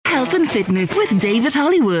Health and Fitness with David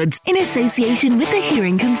Hollywood in association with the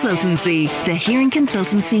Hearing Consultancy,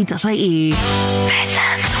 thehearingconsultancy.ie.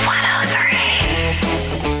 Midlands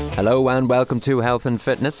 103. Hello and welcome to Health and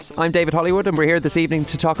Fitness. I'm David Hollywood and we're here this evening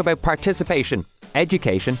to talk about participation,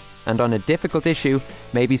 education and on a difficult issue,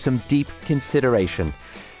 maybe some deep consideration.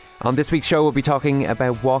 On this week's show we'll be talking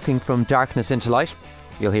about walking from darkness into light.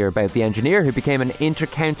 You'll hear about the engineer who became an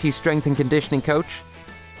inter-county strength and conditioning coach.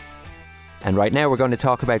 And right now we're going to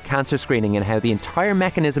talk about cancer screening and how the entire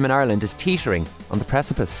mechanism in Ireland is teetering on the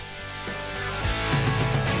precipice.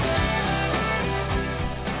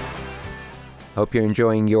 Hope you're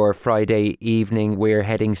enjoying your Friday evening. We're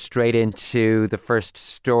heading straight into the first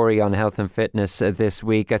story on health and fitness this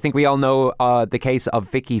week. I think we all know the case of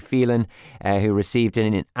Vicky Phelan, who received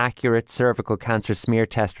an inaccurate cervical cancer smear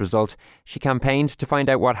test result. She campaigned to find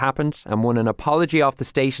out what happened and won an apology off the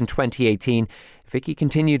state in 2018. Vicky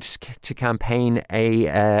continued to campaign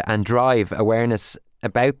and drive awareness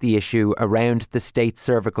about the issue around the state's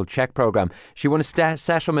CervicalCheck programme. She won a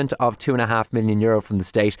settlement of €2.5 million from the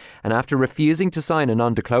state, and after refusing to sign a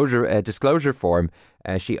non-disclosure form,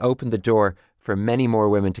 she opened the door for many more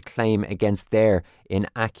women to claim against their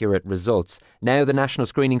inaccurate results. Now the National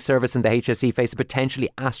Screening Service and the HSE face a potentially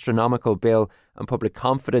astronomical bill, and public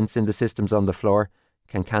confidence in the systems on the floor.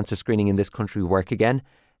 Can cancer screening in this country work again?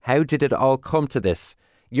 How did it all come to this?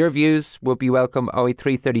 Your views will be welcome.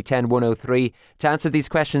 083 30 10 103. To answer these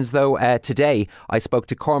questions, though, today I spoke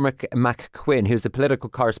to Cormac McQuinn, who's the political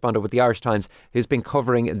correspondent with the Irish Times, who's been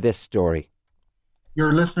covering this story.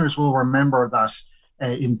 Your listeners will remember that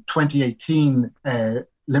in 2018,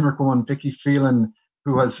 Limerick woman Vicky Phelan,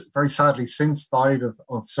 who has very sadly since died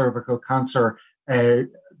of cervical cancer,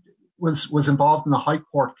 was involved in a High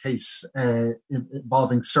Court case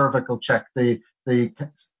involving CervicalCheck, the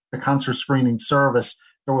cancer screening service.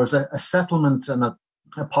 There was a settlement and an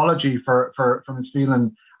apology from Ms.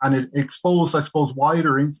 Phelan, and it exposed, I suppose,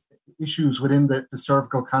 wider issues within the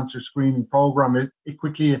cervical cancer screening programme. It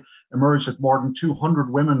quickly emerged that more than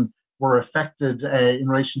 200 women were affected in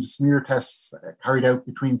relation to smear tests carried out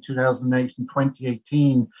between 2008 and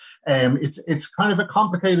 2018. It's kind of a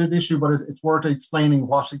complicated issue, but it's worth explaining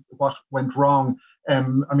what went wrong.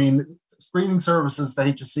 Screening services, the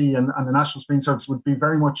HSE and the National Screening Service would be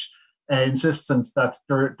very much insistent that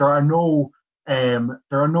there are no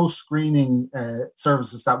screening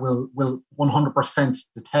services that will 100%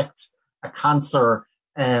 detect a cancer.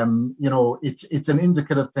 It's an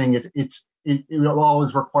indicative thing. It will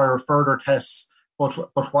always require further tests.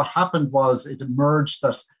 But what happened was it emerged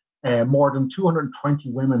that more than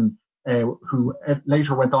 220 women who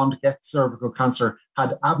later went on to get cervical cancer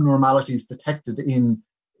had abnormalities detected in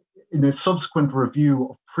a subsequent review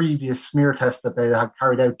of previous smear tests that they had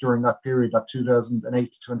carried out during that period, that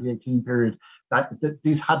 2008 to 2018 period, that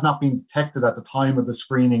these had not been detected at the time of the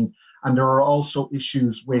screening. And there are also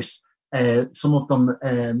issues with some of them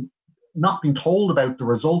not being told about the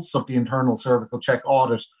results of the internal CervicalCheck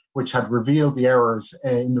audit, which had revealed the errors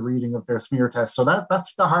in the reading of their smear tests. So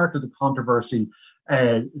that's the heart of the controversy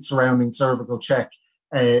surrounding CervicalCheck.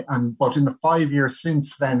 But in the 5 years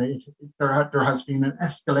since then, there has been an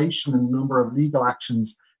escalation in the number of legal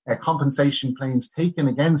actions, compensation claims taken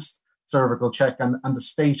against CervicalCheck and the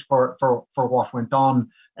state for what went on.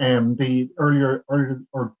 The earlier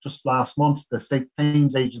or just last month, the State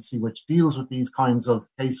Claims Agency, which deals with these kinds of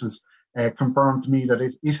cases, confirmed to me that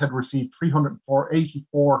it had received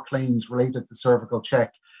 384 claims related to CervicalCheck.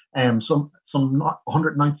 Some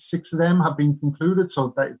 196 of them have been concluded,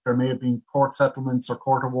 so that there may have been court settlements or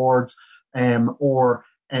court awards or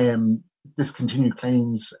discontinued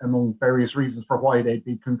claims among various reasons for why they'd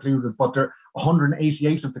been concluded. But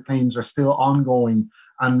 188 of the claims are still ongoing.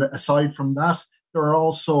 And aside from that, there are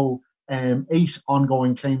also 8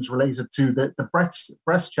 ongoing claims related to the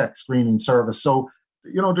breast check screening service. So,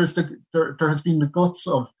 there has been the guts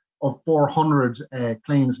of 400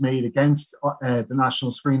 claims made against the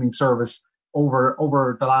National Screening Service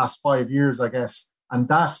over the last 5 years, I guess. And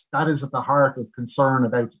that is at the heart of concern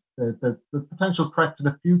about the potential threat to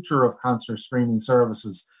the future of cancer screening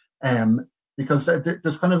services. Because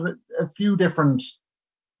there's kind of a few different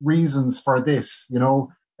reasons for this, and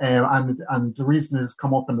the reason it has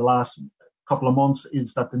come up in the last couple of months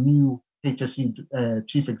is that the new HSE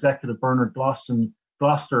Chief Executive, Bernard Gloucester,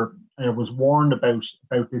 was warned about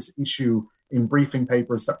this issue in briefing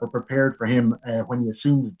papers that were prepared for him when he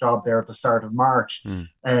assumed the job there at the start of March.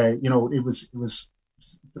 It was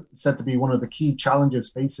said to be one of the key challenges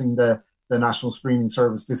facing the National Screening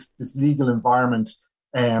Service, this legal environment,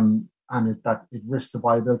 and that it risks the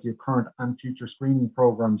viability of current and future screening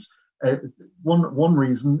programs. One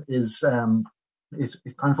reason is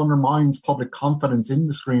it kind of undermines public confidence in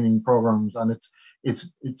the screening programs, and it's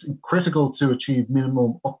critical to achieve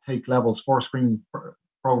minimum uptake levels for screening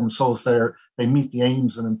programs so as they meet the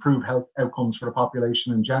aims and improve health outcomes for the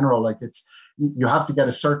population in general. Like you have to get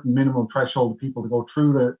a certain minimum threshold of people to go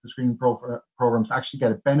through the screening programs to actually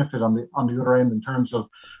get a benefit on the other end in terms of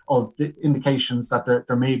the indications that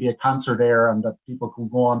there may be a cancer there and that people can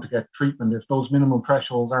go on to get treatment. If those minimum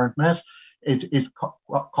thresholds aren't met, it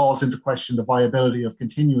calls into question the viability of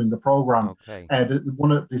continuing the program. Okay.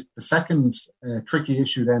 The second tricky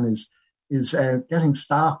issue then is getting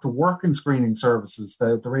staff to work in screening services,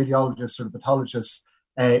 the radiologists or the pathologists,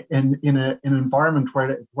 in an environment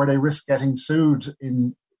where they risk getting sued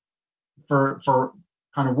for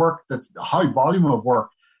kind of work that's a high volume of work.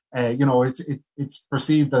 It's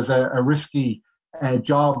perceived as a risky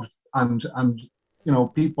job, and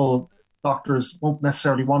doctors won't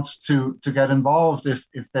necessarily want to get involved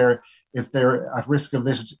if they're at risk of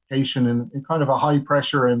litigation in kind of a high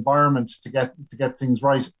pressure environment to get things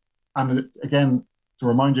right. And again, to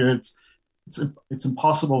remind you, it's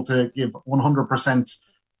impossible to give 100%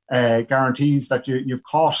 guarantees that you've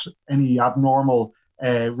caught any abnormal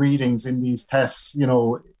readings in these tests.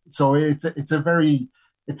 So it's a very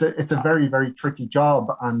very tricky job,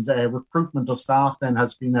 and recruitment of staff then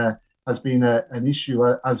has been an issue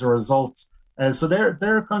as a result. So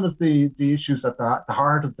they're kind of the issues at the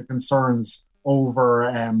heart of the concerns over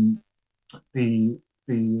the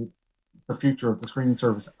future of the screening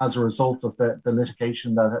service as a result of the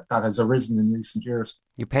litigation that has arisen in recent years.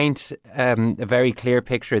 You paint a very clear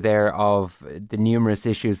picture there of the numerous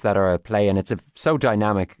issues that are at play, and it's so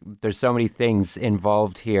dynamic. There's so many things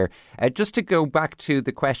involved here. Just to go back to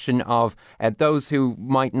the question of those who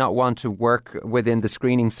might not want to work within the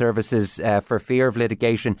screening services for fear of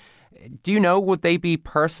litigation, do you know, would they be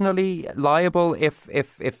personally liable if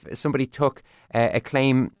somebody took a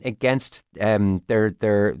claim against their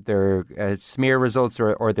smear results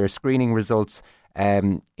or their screening results?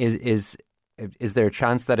 Is there a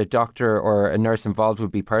chance that a doctor or a nurse involved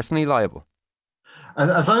would be personally liable?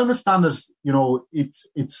 As I understand it,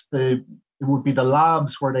 it would be the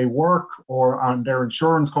labs where they work or on their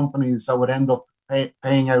insurance companies that would end up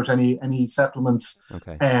paying out any settlements.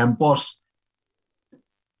 Okay. But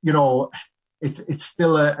it's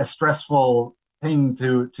still a stressful thing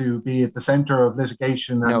to be at the center of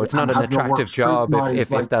litigation. No, it's not an attractive job if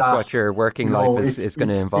that's what your working life is going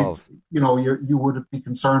to involve. You would be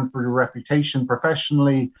concerned for your reputation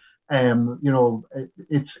professionally. While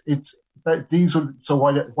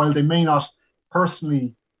they may not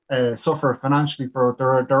personally suffer financially for it, there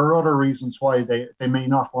are other reasons why they may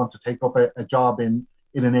not want to take up a job in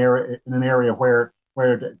an area where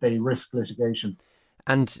they risk litigation.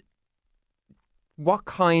 And what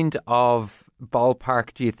kind of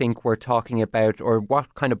ballpark do you think we're talking about, or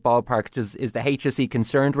what kind of ballpark is the HSE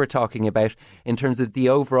concerned we're talking about in terms of the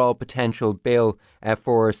overall potential bill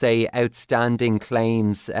for, say, outstanding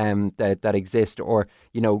claims that exist? Or,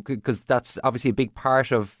 because that's obviously a big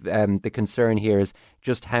part of the concern here, is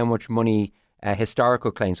just how much money historical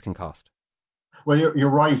claims can cost. Well, you're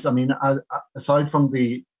right. I mean, aside from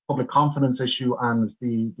the public confidence issue and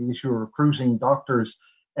the issue of recruiting doctors,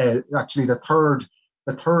 actually the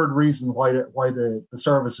third reason why the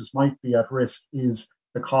services might be at risk is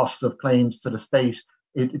the cost of claims to the state.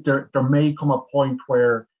 There may come a point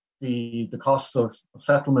where the cost of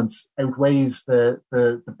settlements outweighs the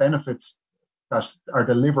benefits that are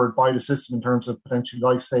delivered by the system in terms of potentially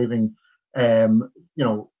life-saving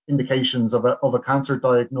indications of a cancer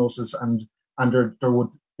diagnosis, and there would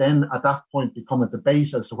then at that point become a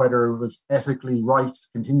debate as to whether it was ethically right to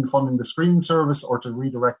continue funding the screening service or to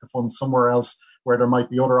redirect the funds somewhere else where there might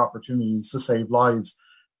be other opportunities to save lives.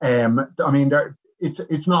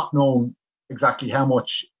 It's not known exactly how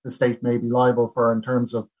much the state may be liable for in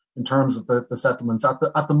terms of the settlements. At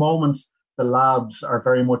the moment, the labs are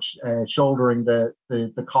very much shouldering the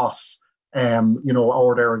costs,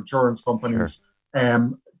 or their insurance companies.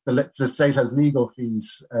 Sure. The state has legal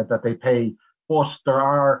fees that they pay. But there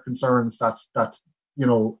are concerns that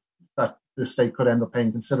the state could end up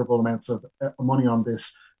paying considerable amounts of money on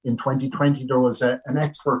this. In 2020, there was an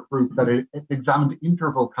expert group that examined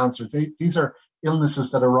interval cancers. These are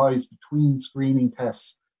illnesses that arise between screening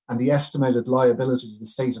tests, and the estimated liability to the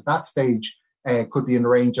state at that stage could be in the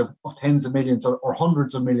range of tens of millions or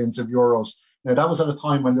hundreds of millions of euros. Now, that was at a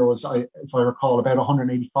time when there was, if I recall, about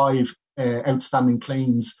 185 outstanding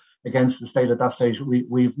claims against the state at that stage.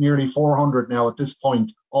 We've nearly 400 now at this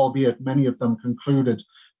point, albeit many of them concluded.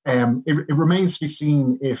 It remains to be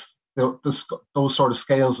seen if those sort of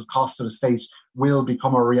scales of cost to the state will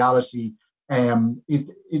become a reality.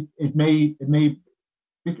 It may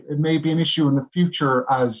it may be an issue in the future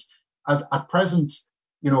as at present,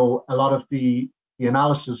 a lot of the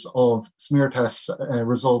analysis of smear test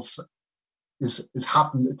results is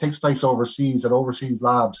happened. It takes place overseas at overseas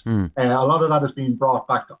labs. A lot of that is being brought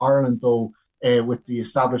back to Ireland, though, with the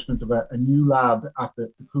establishment of a new lab at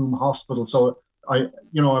the Coombe Hospital. So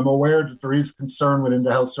I'm aware that there is concern within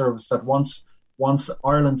the health service that once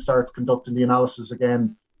Ireland starts conducting the analysis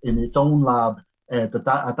again in its own lab,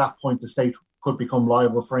 that at that point the state could become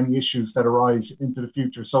liable for any issues that arise into the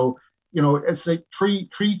future. So, it's like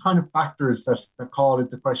three kind of factors that call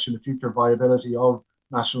into question the future viability of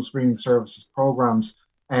national screening services programs,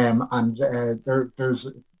 and there's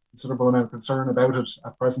a considerable amount of concern about it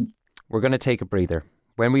at present. We're going to take a breather.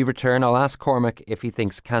 When we return, I'll ask Cormac if he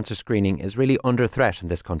thinks cancer screening is really under threat in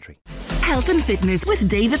this country. Health and Fitness with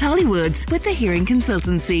David Hollywoods with the Hearing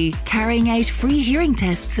Consultancy, carrying out free hearing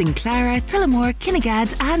tests in Clara, Tullamore,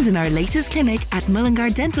 Kinnegad and in our latest clinic at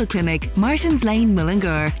Mullingar Dental Clinic, Martins Lane,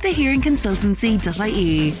 Mullingar.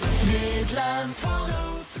 thehearingconsultancy.ie. Midlands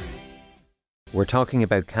 103. We're talking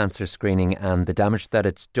about cancer screening and the damage that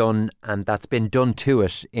it's done and that's been done to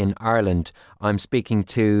it in Ireland. I'm speaking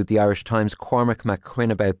to the Irish Times' Cormac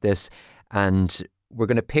McQuinn about this, and we're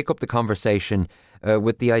going to pick up the conversation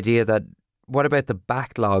with the idea that what about the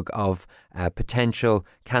backlog of potential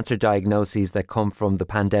cancer diagnoses that come from the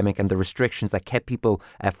pandemic and the restrictions that kept people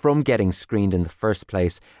from getting screened in the first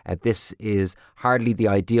place? This is hardly the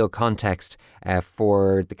ideal context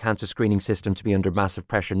for the cancer screening system to be under massive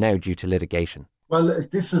pressure now due to litigation. Well,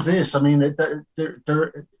 this is it. I mean, it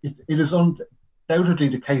is undoubtedly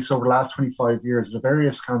the case over the last 25 years, the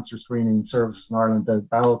various cancer screening services in Ireland, the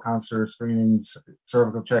bowel cancer screening,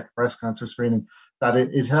 CervicalCheck, breast cancer screening, that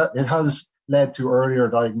it has led to earlier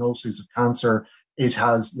diagnoses of cancer. It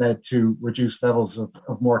has led to reduced levels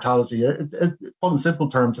of mortality. Put in simple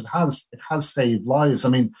terms, it has saved lives. I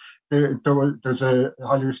mean, there's a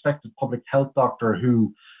highly respected public health doctor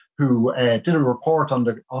who did a report on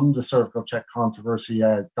the CervicalCheck controversy,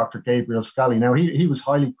 Dr. Gabriel Scally. Now, he was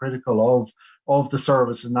highly critical of the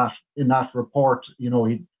service in that report. He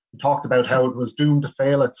talked about how it was doomed to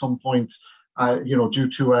fail at some point, due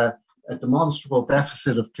to a demonstrable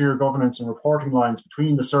deficit of clear governance and reporting lines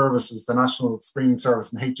between the services, the National Screening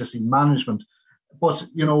Service and HSE management. But,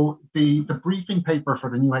 the briefing paper for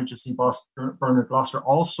the new HSE boss, Bernard Gloucester,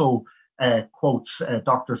 also quotes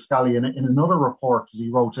Dr. Scally in another report that he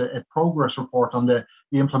wrote, a progress report on the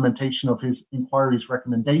implementation of his inquiry's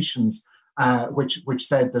recommendations, which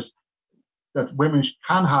said that women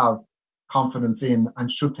can have confidence in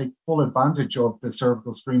and should take full advantage of the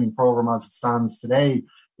cervical screening program as it stands today.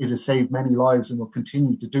 It has saved many lives and will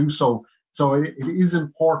continue to do so. So it is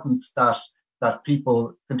important that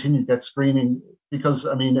people continue to get screening because,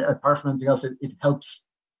 I mean, apart from anything else, it helps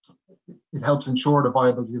ensure the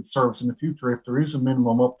viability of the service in the future if there is a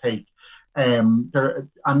minimum uptake. Aside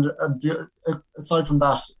from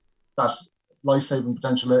that life-saving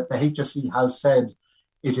potential, the HSE has said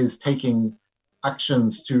it is taking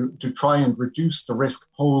actions to try and reduce the risk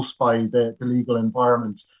posed by the legal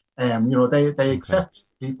environment. They accept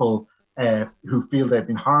people who feel they've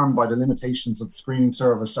been harmed by the limitations of the screening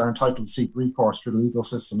service are entitled to seek recourse through the legal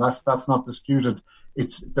system. That's not disputed.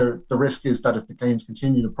 It's the risk is that if the claims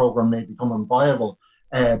continue, the program may become unviable.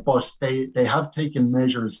 But they have taken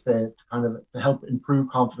measures to help improve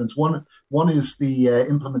confidence. One is the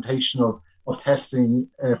implementation of testing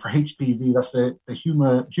for HPV. That's the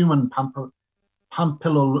human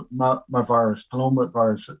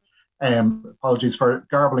papillomavirus. Apologies for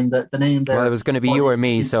garbling the name there. Well, it was going to be you or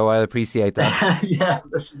me, so I appreciate that. Yeah,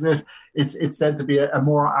 this is it. It's said to be a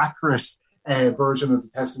more accurate version of the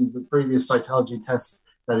testing than the previous cytology tests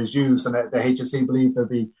that is used, and the HSE believe there'll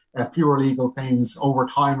be fewer legal claims over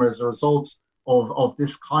time as a result of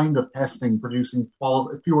this kind of testing producing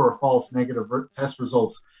fewer false negative test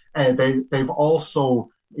results. They've also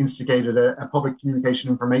instigated a public communication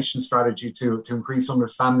information strategy to increase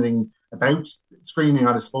understanding about screening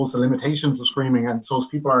and I suppose the limitations of screening, and so as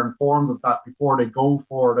people are informed of that before they go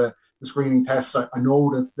for the screening tests. I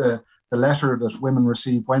know that the letter that women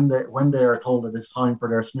receive when they are told that it's time for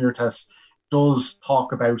their smear tests does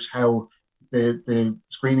talk about how the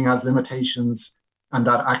screening has limitations and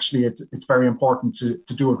that actually it's very important to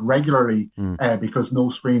do it regularly because no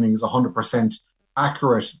screening is 100%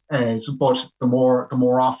 accurate. But the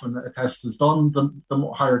more often a test is done,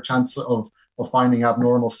 the higher chance of finding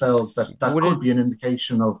abnormal cells that could be an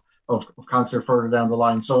indication of cancer further down the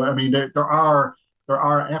line. So I mean there are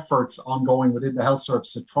efforts ongoing within the health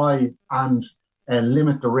service to try and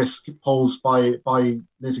limit the risk posed by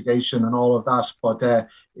litigation and all of that. But the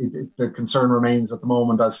concern remains at the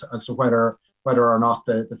moment as to whether whether or not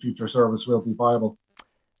the future service will be viable.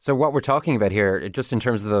 So what we're talking about here, just in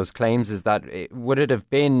terms of those claims, is that would it have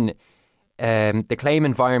been the claim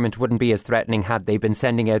environment wouldn't be as threatening had they been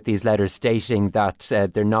sending out these letters stating that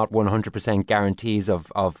they're not 100% guarantees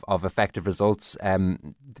of effective results.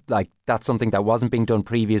 Like that's something that wasn't being done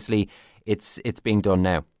previously. It's being done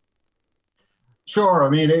now. Sure. I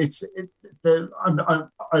mean, I've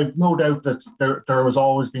no doubt that there has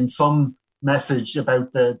always been some message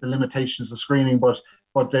about the limitations of screening, but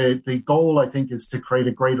the goal, I think, is to create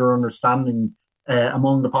a greater understanding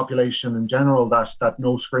among the population in general that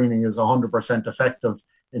no screening is 100% effective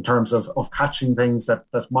in terms of catching things that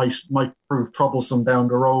might prove troublesome down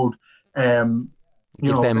the road.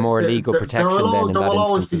 Give them more legal protection then in that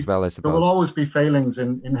instance as well, I suppose. There will always be failings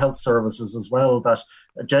in health services as well that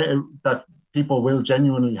people will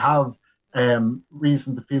genuinely have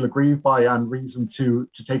reason to feel aggrieved by and reason to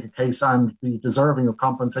take a case and be deserving of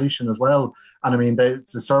compensation as well. And I mean, the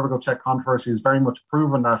CervicalCheck controversy has very much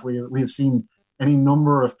proven that. We have seen any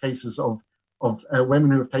number of cases of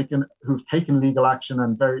women who've taken legal action,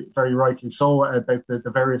 and very, very rightly so, about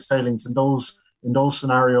the various failings in those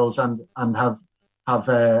scenarios, and have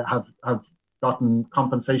gotten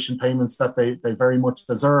compensation payments that they very much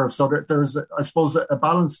deserve. So there's, I suppose, a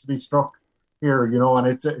balance to be struck here, and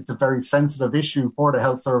it's a very sensitive issue for the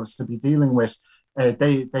health service to be dealing with.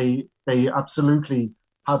 They absolutely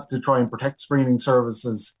have to try and protect screening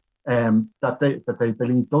services that they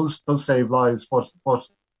believe does save lives, but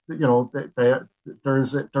there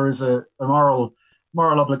is a moral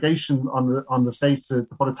obligation on the state to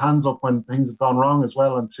put its hands up when things have gone wrong as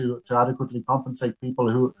well, and to adequately compensate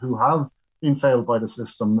people who have been failed by the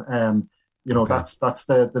system. Okay. That's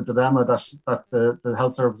the dilemma that the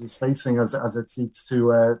health service is facing as it seeks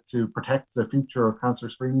to protect the future of cancer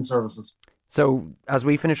screening services. So as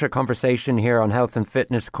we finish our conversation here on health and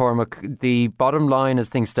fitness, Cormac, the bottom line as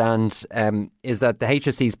things stand is that the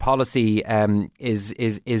HSE's policy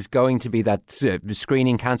is going to be that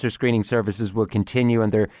cancer screening services will continue,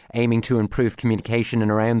 and they're aiming to improve communication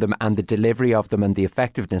and around them and the delivery of them and the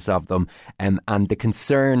effectiveness of them. And the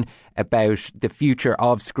concern about the future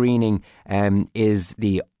of screening is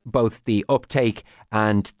both the uptake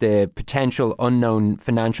and the potential unknown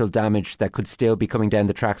financial damage that could still be coming down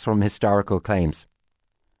the tracks from historical claims.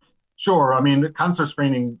 Sure. I mean, cancer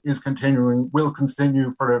screening will continue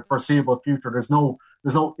for the foreseeable future. There's no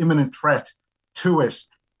imminent threat to it.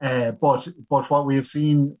 But what we have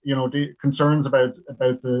seen, the concerns about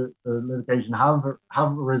the litigation have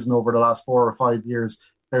arisen over the last 4 or 5 years.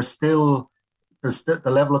 The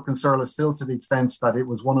level of concern is still to the extent that it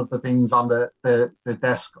was one of the things on the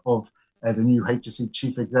desk of the new HSE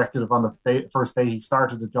chief executive on the first day he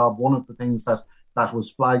started the job. One of the things that was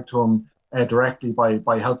flagged to him directly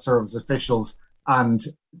by health service officials, and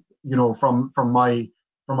from my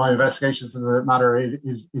investigations into the matter,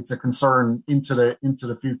 it's a concern into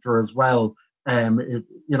the future as well.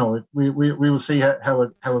 We will see how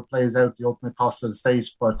it plays out, the ultimate cost of the state,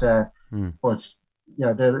 but yeah,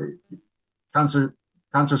 the cancer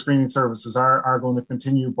screening services are going to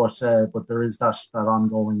continue, but there is that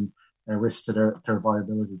ongoing risk to their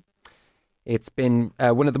viability. It's been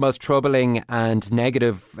one of the most troubling and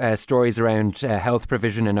negative stories around health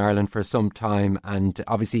provision in Ireland for some time, and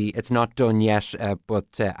obviously it's not done yet,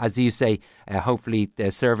 but as you say, hopefully the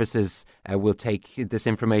services will take this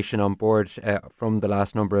information on board from the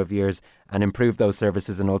last number of years and improve those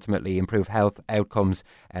services and ultimately improve health outcomes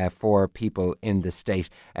for people in the state.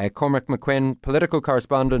 Cormac McQuinn, political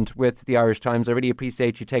correspondent with the Irish Times, I really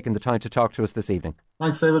appreciate you taking the time to talk to us this evening.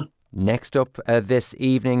 Thanks, David. Next up this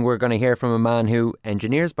evening, we're going to hear from a man who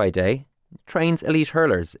engineers by day, trains elite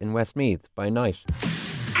hurlers in Westmeath by night.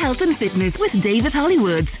 Health and Fitness with David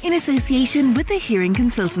Hollywood in association with the Hearing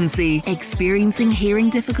Consultancy. Experiencing hearing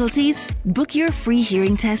difficulties? Book your free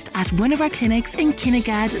hearing test at one of our clinics in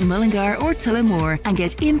Kinnegad, Mullingar or Tullamore and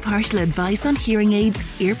get impartial advice on hearing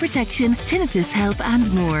aids, ear protection, tinnitus help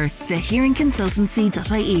and more.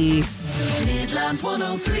 thehearingconsultancy.ie. Midlands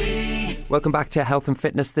 103. Welcome back to Health and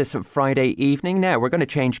Fitness this Friday evening. Now we're going to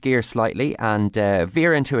change gear slightly and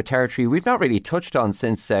veer into a territory we've not really touched on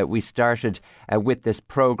since we started with this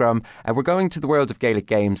programme. We're going to the world of Gaelic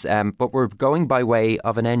games, but we're going by way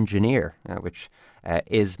of an engineer, which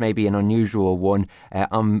is maybe an unusual one.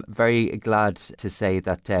 I'm very glad to say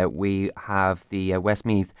that we have the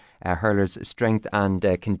Westmeath hurlers strength and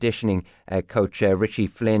conditioning coach Vicky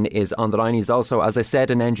Phelan is on the line. He's also, as I said,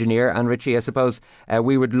 an engineer. And Richie, I suppose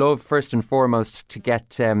we would love first and foremost to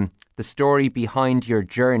get the story behind your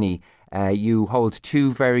journey You hold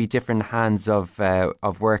two very different hands of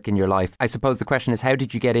work in your life. I suppose the question is, how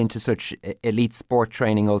did you get into such elite sport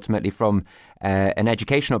training ultimately from an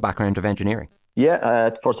educational background of engineering? Yeah,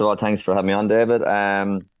 first of all, thanks for having me on, David.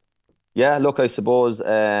 Yeah, look, I suppose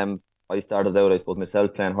I started out, I suppose,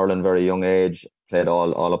 myself playing hurling at a very young age. Played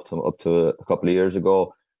all up to a couple of years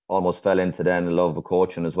ago. Almost fell into then a love of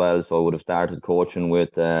coaching as well. So I would have started coaching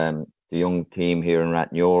with the young team here in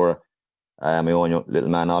Ratnure. My own little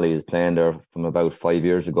man Ollie is playing there from about 5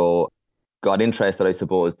 years ago. Got interested, I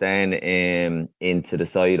suppose, then into the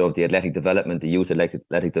side of the athletic development, the youth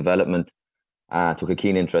athletic development. Took a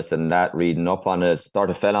keen interest in that, reading up on it.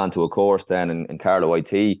 Fell onto a course then in Carlow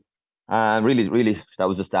IT. Really, that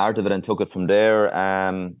was the start of it, and took it from there.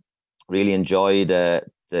 Really enjoyed the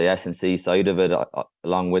S&C side of it,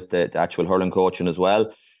 along with the actual hurling coaching as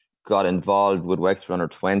well. Got involved with Wexford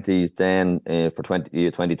under-20s then for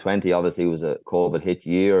 2020. Obviously, it was a COVID hit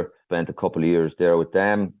year. Spent a couple of years there with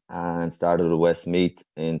them, and started with Westmeath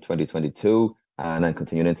in 2022, and then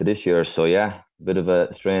continuing into this year. So yeah, a bit of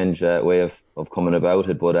a strange way of coming about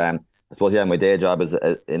it. But I suppose, yeah, my day job is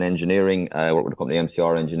in engineering. I work with the company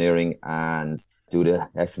MCR Engineering and do the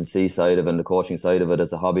S&C side of it and the coaching side of it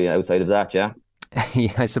as a hobby outside of that, yeah.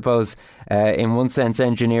 Yeah, I suppose in one sense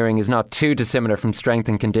engineering is not too dissimilar from strength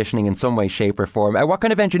and conditioning in some way, shape or form. What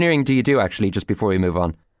kind of engineering do you do actually, just before we move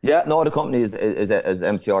on? Yeah, no, the company is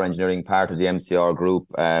MCR Engineering, part of the MCR group.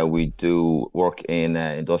 We do work in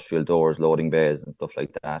industrial doors, loading bays and stuff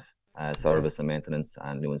like that, service and maintenance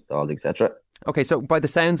and new installs, etc. Okay, so by the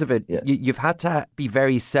sounds of it, yeah, you've had to be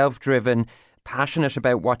very self-driven, passionate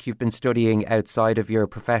about what you've been studying outside of your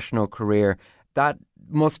professional career. That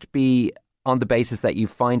must be on the basis that you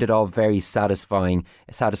find it all very satisfying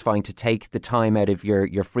to take the time out of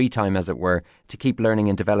your free time, as it were, to keep learning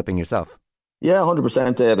and developing yourself. Yeah,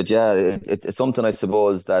 100%, David. Yeah, it's something, I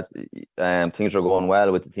suppose, that things are going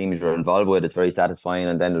well with the teams you're involved with. It's very satisfying,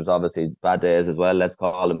 and then there's obviously bad days as well. Let's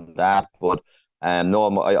call them that. But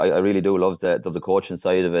no, I really do love the coaching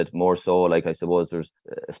side of it more so. Like, I suppose there's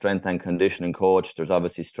a strength and conditioning coach. There's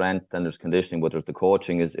obviously strength and there's conditioning, but there's the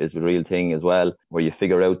coaching is the real thing as well, where you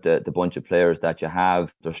figure out the bunch of players that you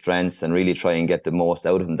have, their strengths, and really try and get the most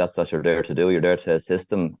out of them. That's what you're there to do. You're there to assist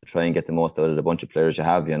them, to try and get the most out of the bunch of players you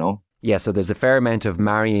have, you know. Yeah, so there's a fair amount of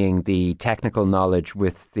marrying the technical knowledge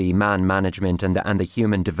with the man management and the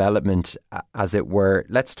human development, as it were.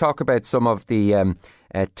 Let's talk about some of the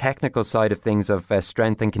technical side of things of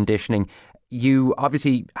strength and conditioning. You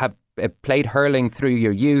obviously have played hurling through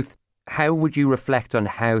your youth. How would you reflect on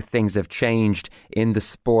how things have changed in the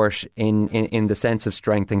sport in the sense of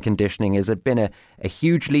strength and conditioning? Has it been a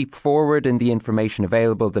huge leap forward in the information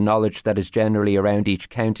available, the knowledge that is generally around each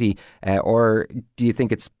county, or do you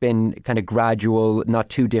think it's been kind of gradual, not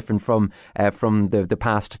too different from the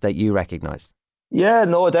past that you recognise? Yeah,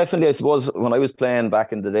 no, definitely. I suppose when I was playing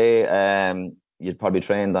back in the day, you'd probably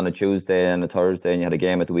trained on a Tuesday and a Thursday, and you had a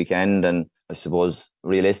game at the weekend. And I suppose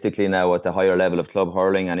realistically now, at the higher level of club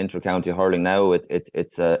hurling and inter-county hurling now,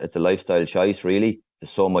 it's a lifestyle choice, really. There's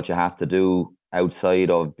so much you have to do outside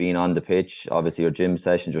of being on the pitch. Obviously, your gym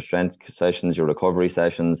sessions, your strength sessions, your recovery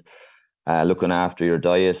sessions, looking after your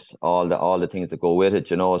diet, all the things that go with it,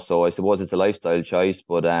 you know. So I suppose it's a lifestyle choice.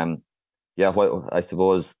 But yeah, I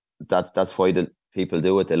suppose that's why the people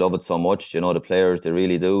do it. They love it so much, you know. The players, they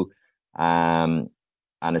really do. And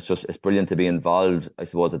it's brilliant to be involved, I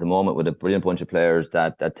suppose, at the moment with a brilliant bunch of players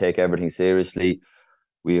that take everything seriously.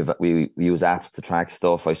 We use apps to track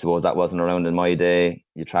stuff. I suppose that wasn't around in my day.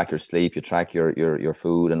 You track your sleep, you track your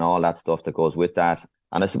food and all that stuff that goes with that.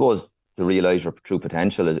 And I suppose to realise your true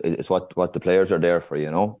potential is what the players are there for,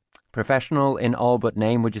 you know. Professional in all but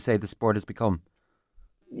name, would you say the sport has become?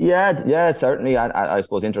 Yeah, certainly. I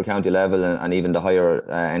suppose inter-county level and even the higher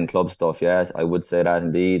end club stuff. Yeah, I would say that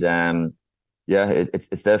indeed. Yeah,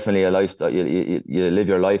 it's definitely a lifestyle. You live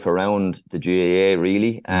your life around the GAA,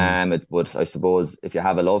 really. But I suppose if you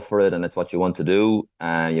have a love for it and it's what you want to do,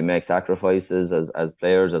 you make sacrifices as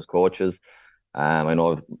players, as coaches. I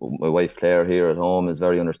know my wife Claire here at home is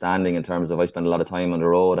very understanding in terms of I spend a lot of time on the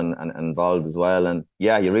road and involved as well. And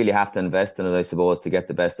yeah, you really have to invest in it, I suppose, to get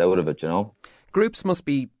the best out of it, you know. Groups must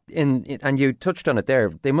be, and you touched on it there,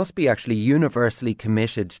 they must be actually universally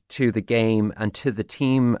committed to the game and to the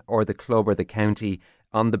team or the club or the county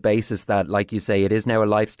on the basis that, like you say, it is now a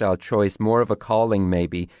lifestyle choice, more of a calling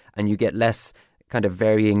maybe, and you get less kind of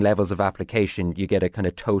varying levels of application. You get a kind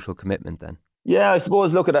of total commitment then. Yeah, I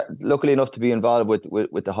suppose luckily enough to be involved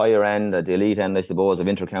with the higher end, the elite end, I suppose, of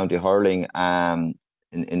inter-county hurling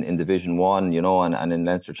in Division 1, you know, and in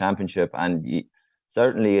Leinster Championship. And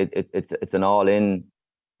certainly it's an all-in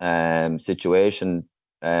situation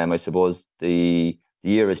I suppose the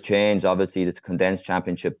year has changed. Obviously, it's a condensed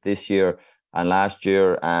championship this year and last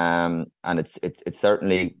year, and it's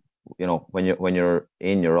certainly, you know, when you're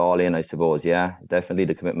in, you're all in. I suppose, yeah, definitely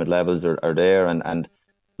the commitment levels are there, and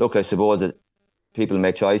look, I suppose that people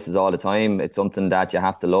make choices all the time. It's something that you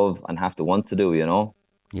have to love and have to want to do, you know.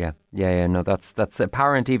 Yeah. No, that's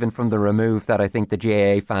apparent even from the remove that I think the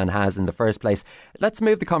GAA fan has in the first place. Let's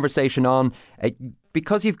move the conversation on,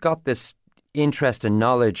 because you've got this interest and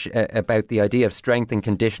knowledge about the idea of strength and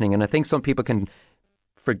conditioning, and I think some people can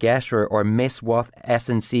forget or miss what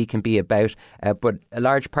S&C can be about, but a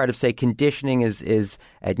large part of, say, conditioning is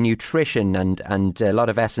nutrition, and a lot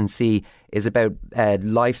of S&C is about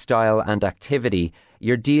lifestyle and activity.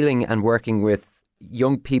 You're dealing and working with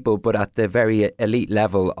young people, but at the very elite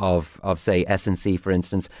level of say S&C, for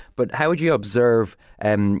instance. But how would you observe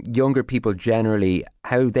younger people generally,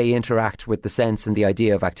 how they interact with the sense and the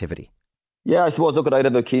idea of activity? Yeah, I suppose, look, I'd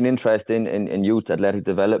have a keen interest in youth athletic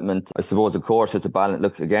development. I suppose, of course, it's a balance.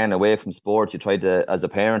 Look, again, away from sport, you try to, as a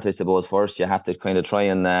parent, I suppose, first you have to kind of try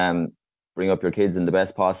and bring up your kids in the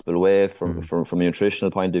best possible way from a nutritional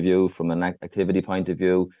point of view, from an activity point of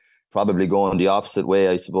view. Probably going the opposite way,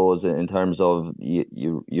 I suppose, in terms of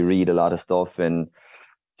you read a lot of stuff in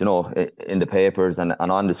the papers and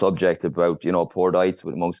on the subject about, you know, poor diets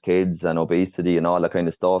amongst kids and obesity and all that kind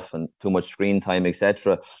of stuff and too much screen time,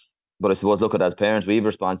 etc. But I suppose, look, as parents, we have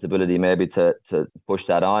responsibility maybe to push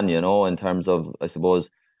that on, you know, in terms of, I suppose,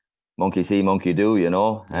 monkey see, monkey do, you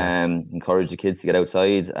know, encourage the kids to get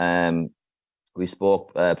outside. We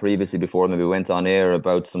spoke previously before maybe we went on air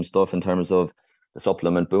about some stuff in terms of the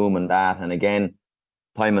supplement boom and that. And again,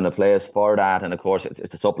 time and a place for that. And of course,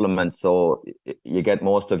 it's a supplement. So you get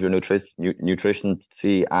most of your nutrition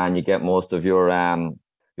and you get most of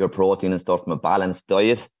your protein and stuff from a balanced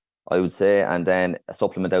diet, I would say. And then a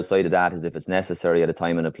supplement outside of that is if it's necessary at a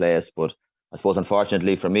time and a place. But I suppose,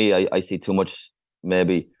 unfortunately for me, I see too much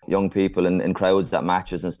maybe young people in crowds at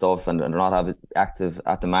matches and stuff and they're not active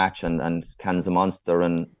at the match and cans of Monster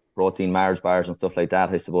and protein Mars bars and stuff like that.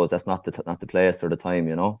 I suppose that's not the place or the time,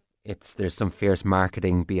 you know. There's some fierce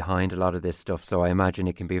marketing behind a lot of this stuff, so I imagine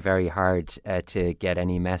it can be very hard to get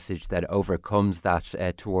any message that overcomes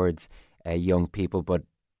that towards young people. But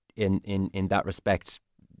in that respect,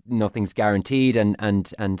 nothing's guaranteed,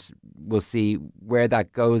 and we'll see where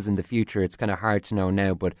that goes in the future. It's kind of hard to know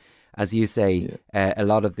now, but as you say, a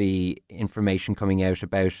lot of the information coming out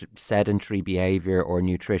about sedentary behaviour or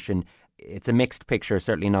nutrition, it's a mixed picture,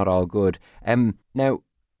 certainly not all good. Now,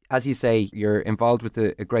 as you say, you're involved with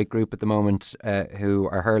a great group at the moment who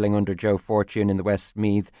are hurling under Joe Fortune in the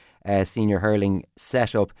Westmeath Senior hurling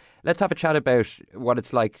setup. Let's have a chat about what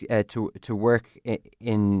it's like to work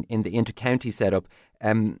in the inter-county setup.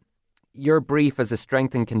 Your brief as a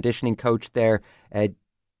strength and conditioning coach there,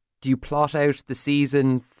 do you plot out the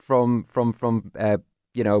season from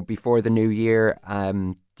before the new year?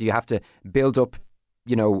 Do you have to build up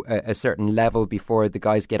a certain level before the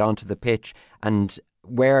guys get onto the pitch? And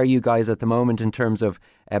where are you guys at the moment in terms of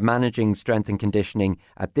managing strength and conditioning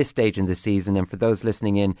at this stage in the season? And for those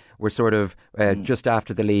listening in, we're sort of just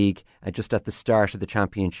after the league, just at the start of the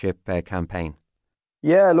championship campaign.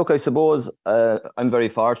 Yeah, look, I suppose I'm very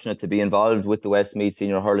fortunate to be involved with the Westmeath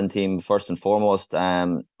Senior hurling team first and foremost.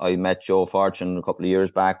 I met Joe Fortune a couple of years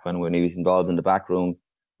back when he was involved in the back room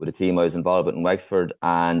with a team I was involved with in Wexford,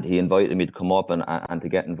 and he invited me to come up and to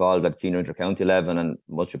get involved at senior inter-county level, and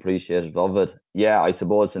much appreciative of it. Yeah, I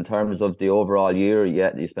suppose in terms of the overall year,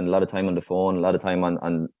 you spend a lot of time on the phone, a lot of time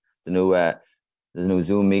on the new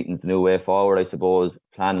Zoom meetings, the new way forward, I suppose,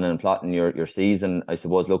 planning and plotting your season. I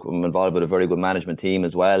suppose, look, I'm involved with a very good management team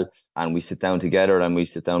as well, and we sit down together and we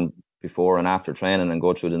sit down before and after training and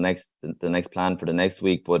go through the next plan for the next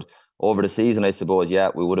week. But over the season, I suppose, yeah,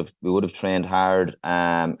 we would have trained hard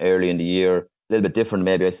early in the year. A little bit different,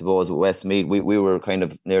 maybe, I suppose, with Westmeath. We were kind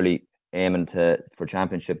of nearly aiming for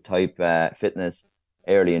championship type fitness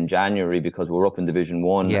early in January because we were up in Division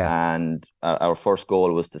 1 and our first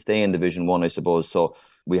goal was to stay in Division 1, I suppose. So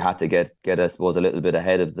we had to get I suppose, a little bit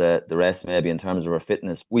ahead of the rest maybe in terms of our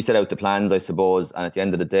fitness. We set out the plans, I suppose, and at the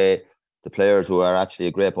end of the day, the players, who are actually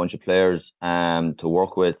a great bunch of players to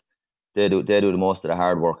work with, they do the most of the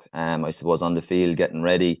hard work, I suppose, on the field, getting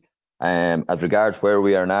ready. As regards where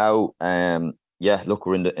we are now, look,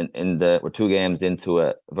 we're we're 2 games into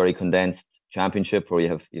a very condensed championship where you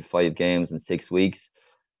have 5 games in 6 weeks.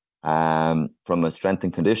 From a strength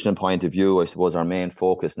and conditioning point of view, I suppose our main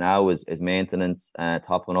focus now is maintenance,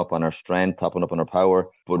 topping up on our strength, topping up on our power,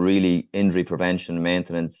 but really injury prevention,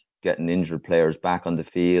 maintenance, getting injured players back on the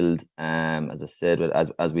field. As I said,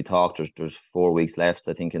 as we talked, there's 4 weeks left,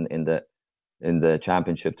 I think, in the in the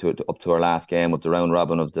championship up to our last game of the round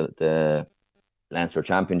robin of the Leinster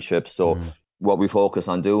Championship. So what we focus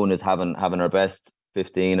on doing is having our best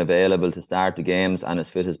 15 available to start the games and as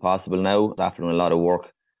fit as possible now, after doing a lot of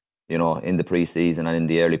work, you know, in the pre-season and in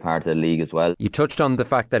the early part of the league as well. You touched on the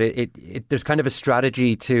fact that there's kind of a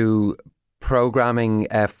strategy to programming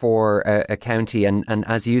for a county, and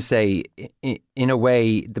as you say, in a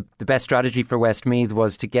way, the best strategy for Westmeath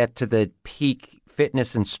was to get to the peak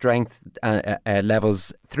fitness and strength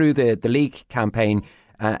levels through the league campaign.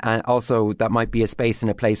 And also that might be a space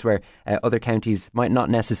and a place where other counties might not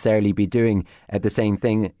necessarily be doing the same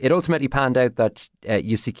thing. It ultimately panned out that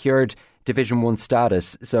you secured Division 1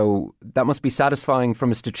 status. So that must be satisfying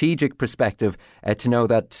from a strategic perspective to know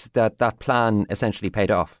that plan essentially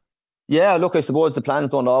paid off. Yeah, look, I suppose the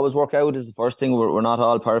plans don't always work out is the first thing. We're not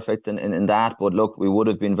all perfect in that. But look, we would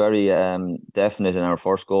have been very definite in our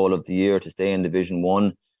first goal of the year to stay in Division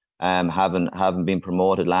 1. Having been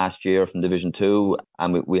promoted last year from Division 2,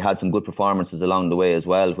 and we had some good performances along the way as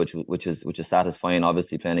well, which is satisfying.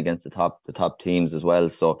 Obviously, playing against the top teams as well.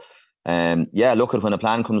 So, look, at when a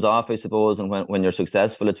plan comes off, I suppose, and when you're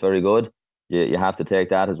successful, it's very good. You have to take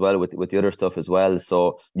that as well with the other stuff as well.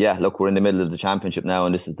 So, yeah, look, we're in the middle of the championship now,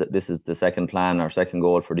 and this is the second plan, our second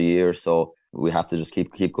goal for the year. So we have to just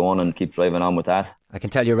keep going and keep driving on with that. I can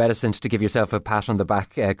tell you're reticent to give yourself a pat on the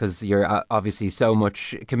back because you're obviously so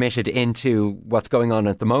much committed into what's going on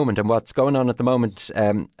at the moment. And what's going on at the moment,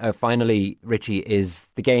 finally, Richie, is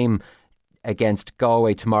the game against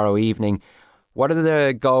Galway tomorrow evening. What are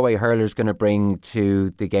the Galway hurlers going to bring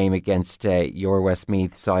to the game against your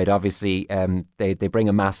Westmeath side? Obviously, they bring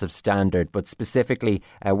a massive standard, but specifically,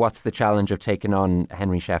 what's the challenge of taking on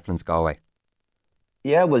Henry Shefflin's Galway?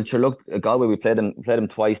 Yeah, well, sure. Look, Galway, we played them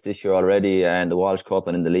twice this year already, in the Walsh Cup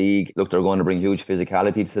and in the league. Look, they're going to bring huge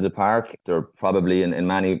physicality to the park. They're probably in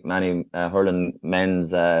many hurling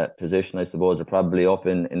men's position, I suppose. They're probably up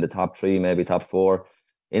in the top 3, maybe top 4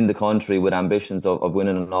 in the country with ambitions of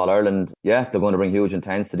winning an All-Ireland. Yeah, they're going to bring huge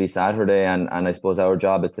intensity Saturday, and I suppose our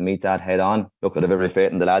job is to meet that head on. Look, I'd have every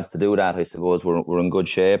faith in the lads to do that. I suppose we're in good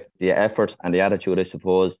shape. The effort and the attitude, I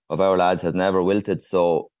suppose, of our lads has never wilted.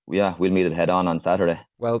 So yeah, we'll meet it head on Saturday.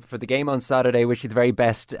 Well, for the game on Saturday, wish you the very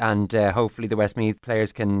best, and hopefully the Westmeath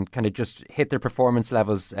players can kind of just hit their performance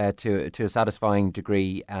levels to a satisfying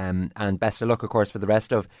degree. And best of luck, of course, for the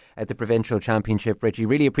rest of the Provincial Championship. Richie,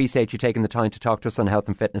 really appreciate you taking the time to talk to us on health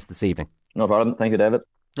and fitness this evening. No problem. Thank you, David.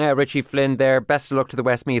 Richie Flynn there. Best of luck to the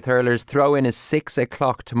Westmeath hurlers. Throw in is 6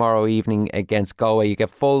 o'clock tomorrow evening against Galway. You get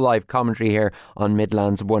full live commentary here on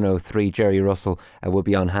Midlands 103. Jerry Russell will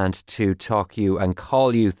be on hand to talk you and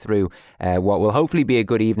call you through what will hopefully be a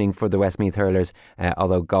good evening for the Westmeath hurlers,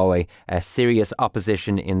 although Galway serious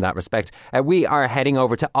opposition in that respect. We are heading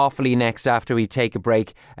over to Offaly next after we take a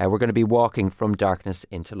break. We're going to be walking from darkness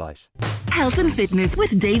into light. Health and Fitness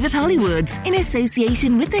with David Hollywood in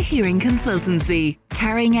association with the Hearing Consultancy.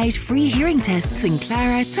 Carrying out free hearing tests in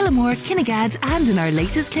Clara, Tullamore, Kinnegad and in our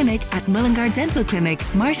latest clinic at Mullingar Dental Clinic,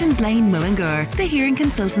 Martins Lane, Mullingar.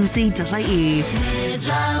 thehearingconsultancy.ie.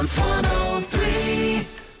 Midlands 103.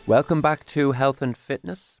 Welcome back to Health and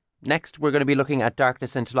Fitness. Next, we're going to be looking at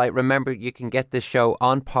Darkness into Light. Remember, you can get this show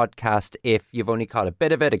on podcast if you've only caught a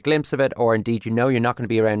bit of it, a glimpse of it, or indeed you know you're not going to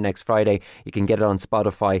be around next Friday. You can get it on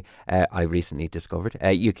Spotify. I recently discovered.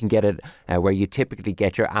 You can get it where you typically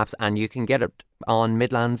get your apps, and you can get it on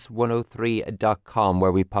midlands103.com,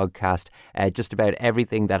 where we podcast just about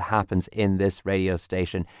everything that happens in this radio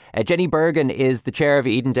station. Jenny Bergen is the chair of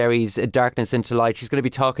Edenderry's Darkness into Light. She's going to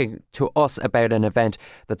be talking to us about an event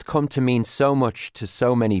that's come to mean so much to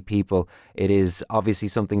so many people. It is obviously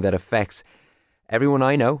something that affects everyone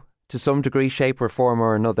I know to some degree, shape or form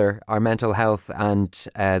or another. Our mental health and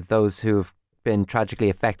those who've been tragically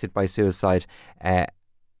affected by suicide.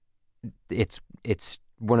 It's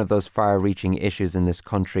one of those far-reaching issues in this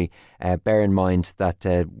country. Bear in mind that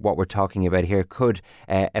what we're talking about here could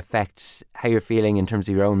affect how you're feeling in terms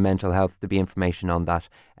of your own mental health. There'll be information on that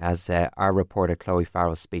as our reporter Chloe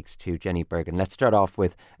Farrell speaks to Jenny Bergen. Let's start off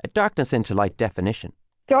with a Darkness into Light definition.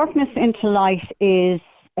 Darkness into Light is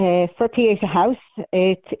for Pieta House.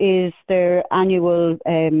 It is their annual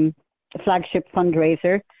flagship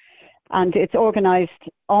fundraiser. And it's organised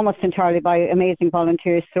almost entirely by amazing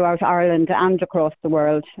volunteers throughout Ireland and across the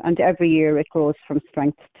world. And every year it grows from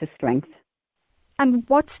strength to strength. And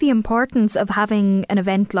what's the importance of having an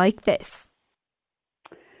event like this?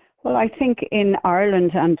 Well, I think in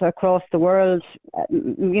Ireland and across the world,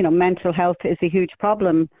 mental health is a huge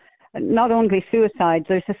problem. Not only suicide,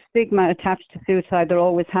 there's a stigma attached to suicide. There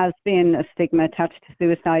always has been a stigma attached to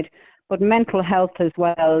suicide. but mental health as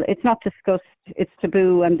well. It's not discussed, it's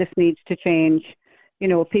taboo, and this needs to change. You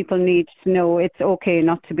know, people need to know it's okay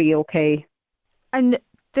not to be okay. And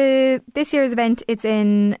this year's event, it's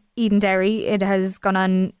in Edenderry. It has gone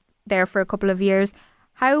on there for a couple of years.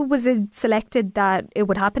 How was it selected that it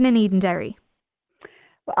would happen in Edenderry?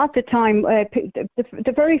 Well, at the time,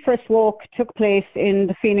 the very first walk took place in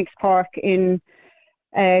the Phoenix Park in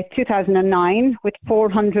 2009, with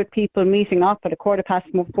 400 people meeting up at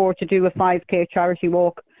 4:15 to do a 5K charity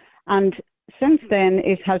walk. And since then,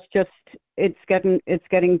 it's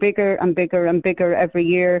getting bigger and bigger and bigger every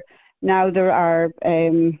year. Now there are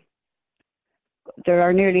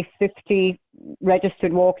nearly 50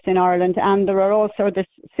 registered walks in Ireland, and there's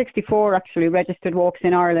 64 actually registered walks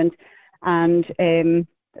in Ireland, and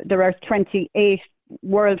there are 28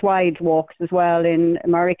 worldwide walks as well in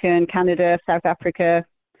America and Canada, South Africa,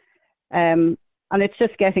 and it's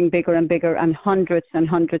just getting bigger and bigger, and hundreds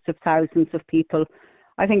of thousands of people.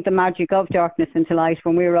 I think the magic of Darkness into Light,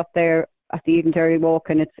 when we were up there at the Edenderry walk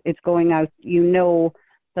and it's going out, you know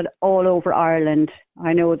that all over Ireland,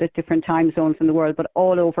 I know there's different time zones in the world, but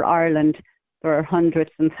all over Ireland there are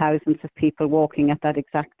hundreds and thousands of people walking at that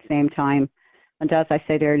exact same time. And as I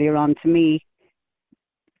said earlier on, to me,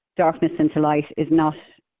 Darkness into Light is not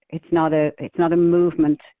a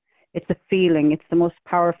movement, it's a feeling. It's the most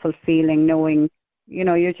powerful feeling, knowing, you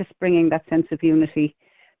know, you're just bringing that sense of unity,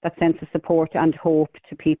 that sense of support and hope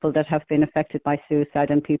to people that have been affected by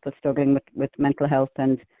suicide and people struggling with mental health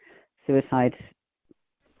and suicide.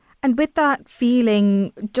 And with that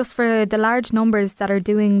feeling, just for the large numbers that are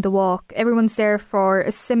doing the walk, everyone's there for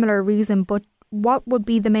a similar reason, but what would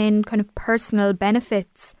be the main kind of personal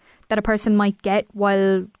benefits that a person might get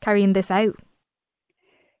while carrying this out?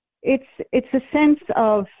 It's a sense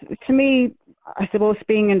of, to me, I suppose,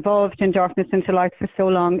 being involved in Darkness into Light for so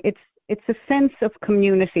long, it's a sense of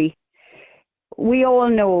community. We all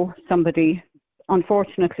know somebody,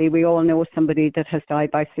 unfortunately, we all know somebody that has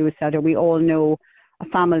died by suicide, or we all know a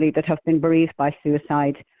family that have been bereaved by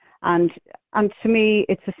suicide. And to me,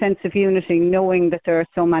 it's a sense of unity, knowing that there are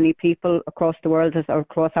so many people across the world, or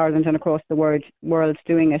across Ireland and across the world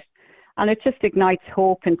doing it. And it just ignites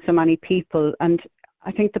hope in so many people. And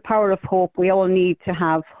I think the power of hope, we all need to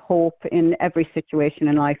have hope in every situation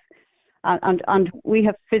in life. And we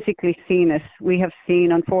have physically seen it.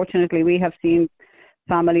 Unfortunately, we have seen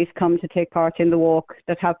families come to take part in the walk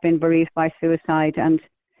that have been bereaved by suicide. And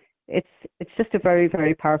it's just a very,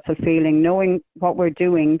 very powerful feeling, knowing what we're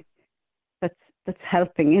doing that's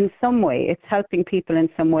helping in some way. It's helping people in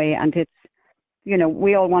some way, and it's, you know,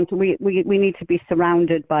 we need to be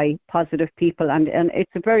surrounded by positive people, and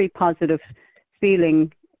it's a very positive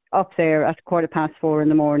feeling up there at 4:15 in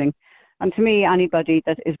the morning. And to me, anybody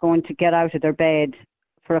that is going to get out of their bed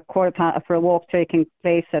for a walk taking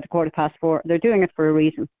place at 4:15, they're doing it for a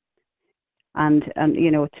reason. And you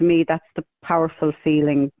know, to me, that's the powerful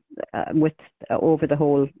feeling over the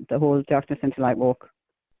whole Darkness into Light walk.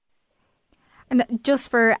 And just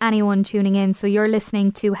for anyone tuning in, so you're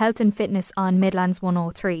listening to Health and Fitness on Midlands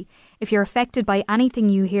 103. If you're affected by anything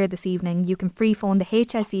you hear this evening, you can free phone the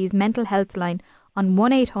HSE's mental health line on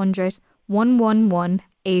 1800 111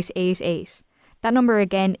 888. That number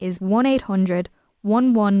again is 1800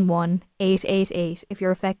 111 888 if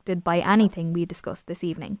you're affected by anything we discussed this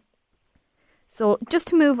evening. So just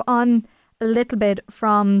to move on a little bit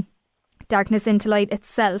from Darkness into Light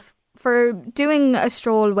itself, for doing a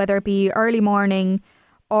stroll, whether it be early morning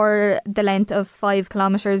or the length of 5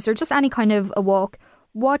 kilometres or just any kind of a walk,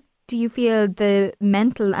 what do you feel the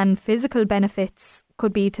mental and physical benefits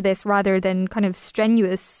could be to this rather than kind of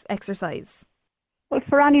strenuous exercise? Well,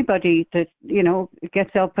 for anybody that, you know,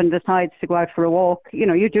 gets up and decides to go out for a walk, you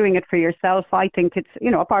know, you're doing it for yourself. I think it's,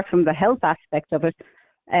 you know, apart from the health aspect of it,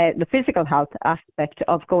 the physical health aspect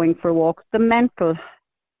of going for a walk, the mental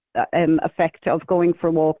effect of going for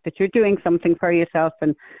a walk, that you're doing something for yourself,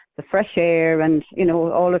 and the fresh air and, you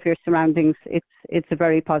know, all of your surroundings, it's a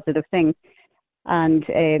very positive thing. And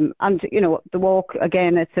you know, the walk,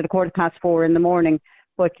 again, it's at 4:15 in the morning,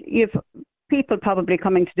 but you've people probably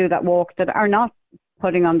coming to do that walk that are not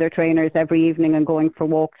putting on their trainers every evening and going for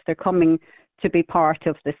walks. They're coming to be part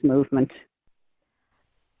of this movement.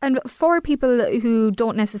 And for people who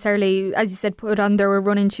don't necessarily, as you said, put on their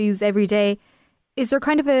running shoes every day, is there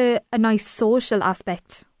kind of a nice social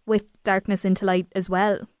aspect with Darkness into Light as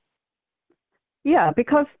well? Yeah,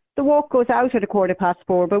 because the walk goes out at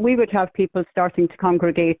 4:15, but we would have people starting to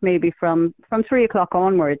congregate maybe from 3 o'clock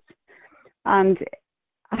onwards. And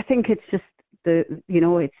I think it's just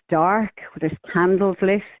it's dark, there's candles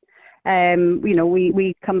lit. You know,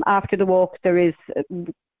 we come after the walk,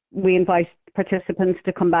 we invite participants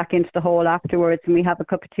to come back into the hall afterwards, and we have a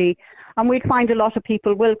cup of tea, and we'd find a lot of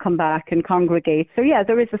people will come back and congregate. So yeah,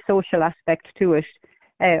 there is a social aspect to it,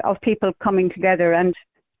 of people coming together. And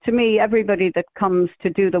to me, everybody that comes to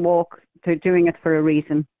do the walk, they're doing it for a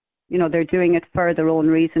reason. You know, they're doing it for their own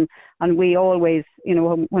reason. And we always, you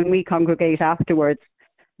know, when we congregate afterwards,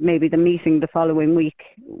 maybe the meeting the following week,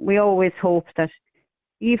 we always hope that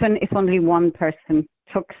even if only one person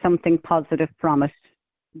took something positive from it,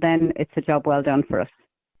 then it's a job well done for us.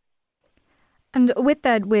 And with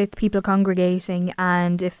that, with people congregating,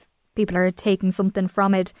 and if people are taking something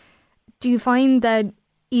from it, do you find that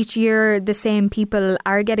each year the same people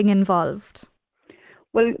are getting involved?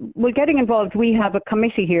 Well, we're getting involved. We have a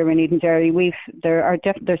committee here in Edenderry.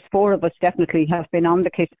 There's 4 of us definitely have been on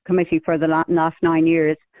the committee for the last 9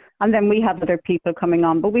 years. And then we have other people coming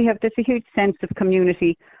on. But there's a huge sense of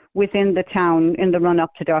community within the town in the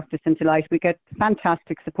run-up to Darkness into Light. We get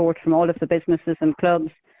fantastic support from all of the businesses and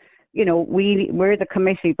clubs. You know, we're the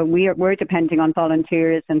committee, but we're depending on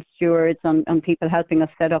volunteers and stewards, on people helping us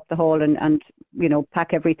set up the hall and you know,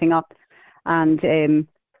 pack everything up. And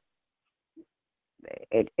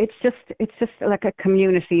it's just like a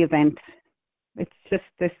community event. It's just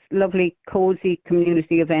this lovely, cozy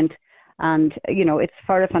community event. And, you know, it's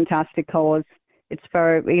for a fantastic cause. It's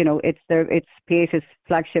for, you know, it's Pieta's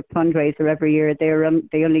flagship fundraiser every year.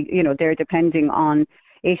 They're depending on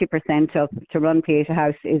 80% to run Pieta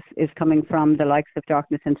House is coming from the likes of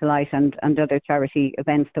Darkness into Light and other charity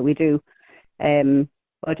events that we do.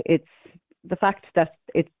 But it's the fact that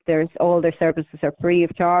there's all their services are free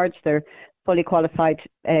of charge. They're fully qualified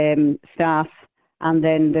staff, and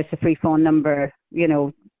then there's a free phone number. You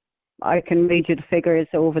know, I can read you the figures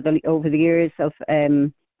over the years of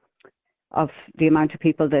the amount of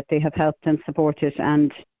people that they have helped and supported.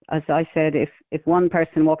 And as I said, if one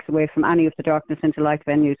person walks away from any of the Darkness into Light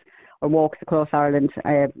venues or walks across Ireland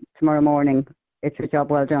tomorrow morning, it's a job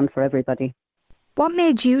well done for everybody. What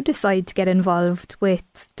made you decide to get involved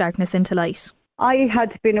with Darkness into Light? I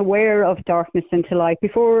had been aware of Darkness into Light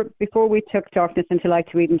before we took Darkness into Light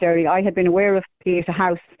to Edenderry. I had been aware of Pieta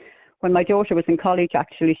House when my daughter was in college.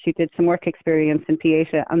 Actually, she did some work experience in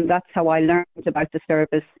Pieta, and that's how I learned about the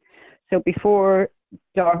service. So before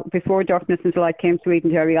Darkness into Light came to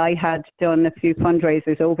Edenderry, I had done a few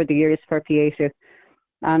fundraisers over the years for Pieta,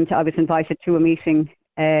 and I was invited to a meeting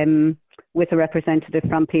with a representative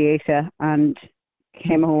from Pieta, and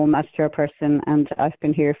came home as chairperson, and I've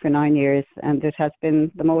been here for 9 years, and it has been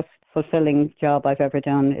the most fulfilling job I've ever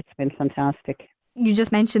done. It's been fantastic. You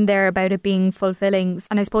just mentioned there about it being fulfilling,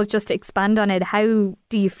 and I suppose just to expand on it, how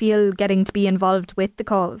do you feel getting to be involved with the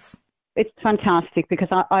cause? It's fantastic because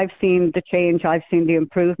I've seen the change, I've seen the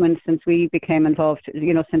improvement since we became involved,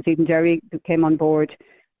 you know, since Edenderry came on board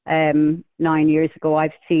 9 years ago.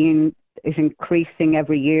 I've seen it increasing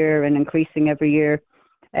every year.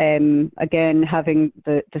 Again, having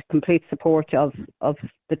the complete support of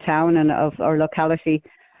the town and of our locality.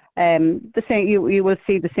 The same, you will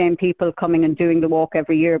see the same people coming and doing the walk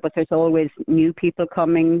every year, but there's always new people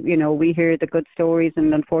coming. You know, we hear the good stories,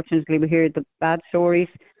 and unfortunately we hear the bad stories.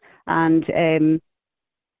 And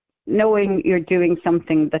knowing you're doing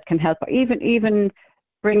something that can help, even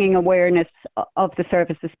bringing awareness of the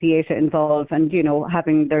services Pieta involve, and, you know,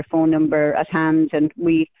 having their phone number at hand. And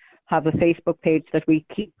we have a Facebook page that we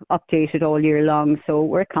keep updated all year long, so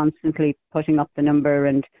we're constantly putting up the number,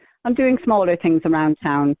 and I'm doing smaller things around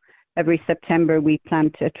town. Every September we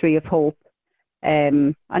plant a tree of hope,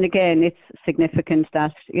 and again, it's significant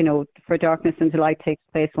that, you know, for Darkness into Light takes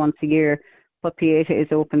place once a year, but Pieta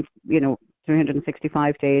is open, you know,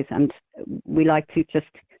 365 days, and we like to just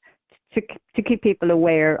to keep people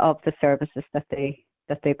aware of the services that they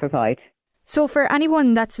provide. So for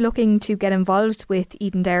anyone that's looking to get involved with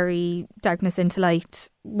Edenderry Darkness into Light,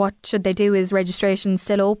 what should they do? Is registration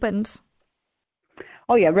still opened?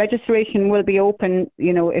 Oh yeah, registration will be open.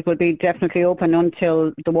 You know, it will be definitely open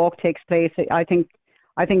until the walk takes place. I think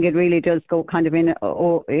it really does go kind of in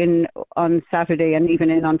on Saturday and even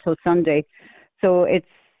in until Sunday. So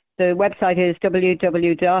the website is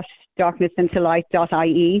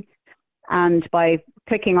www.darknessintolight.ie, and by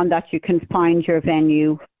clicking on that, you can find your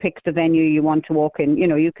venue, pick the venue you want to walk in. You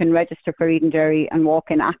know, you can register for Edenderry and walk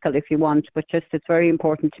in Achill if you want, but just it's very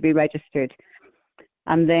important to be registered.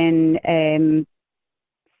 And then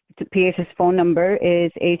the Pieta's phone number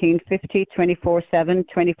is 1850 247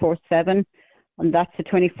 247, and that's a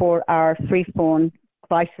 24-hour free phone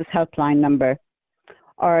crisis helpline number.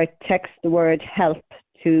 Or text the word help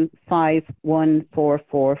to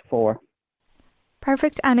 51444.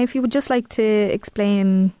 Perfect. And if you would just like to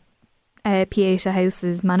explain Pieta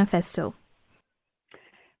House's manifesto.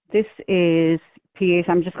 This is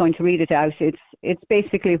Pieta. I'm just going to read it out. It's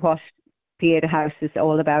basically what Pieta House is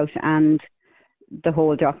all about and the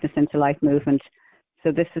whole Darkness into Light movement.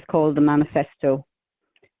 So this is called the Manifesto.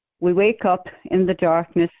 We wake up in the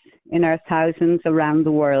darkness in our thousands around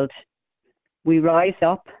the world. We rise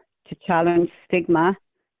up to challenge stigma,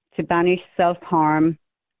 to banish self-harm,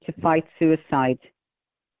 to fight suicide.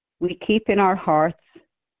 We keep in our hearts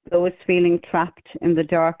those feeling trapped in the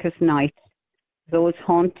darkest night, those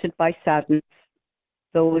haunted by sadness,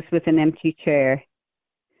 those with an empty chair.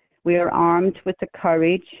 We are armed with the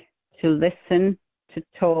courage to listen, to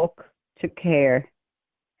talk, to care.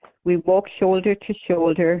 We walk shoulder to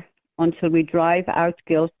shoulder until we drive out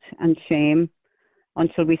guilt and shame,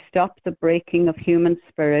 until we stop the breaking of human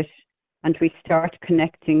spirit and we start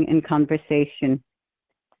connecting in conversation.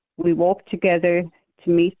 We walk together to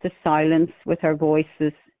meet the silence with our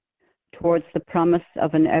voices towards the promise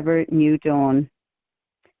of an ever new dawn,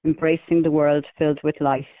 embracing the world filled with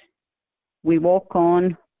light. We walk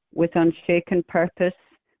on with unshaken purpose,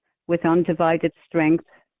 with undivided strength,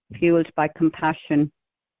 fueled by compassion.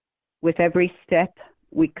 With every step,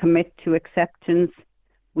 we commit to acceptance,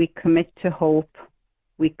 we commit to hope,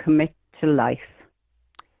 we commit to life.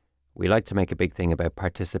 We like to make a big thing about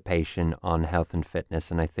participation on health and fitness,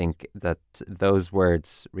 and I think that those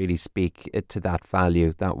words really speak to that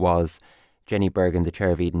value. That was Jenny Bergen, the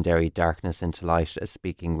chair of Edenderry Darkness into Light,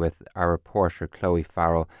 speaking with our reporter Chloe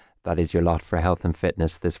Farrell. That is your lot for health and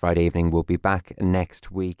fitness this Friday evening. We'll be back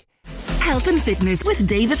next week. Health and Fitness with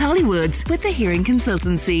David Hollywoods with the Hearing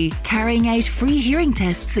Consultancy. Carrying out free hearing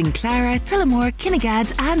tests in Clara, Tullamore,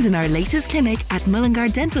 Kinnegad and in our latest clinic at Mullingar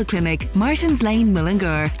Dental Clinic, Martins Lane,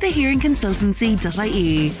 Mullingar.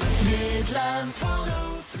 Thehearingconsultancy.ie. Midlands 103.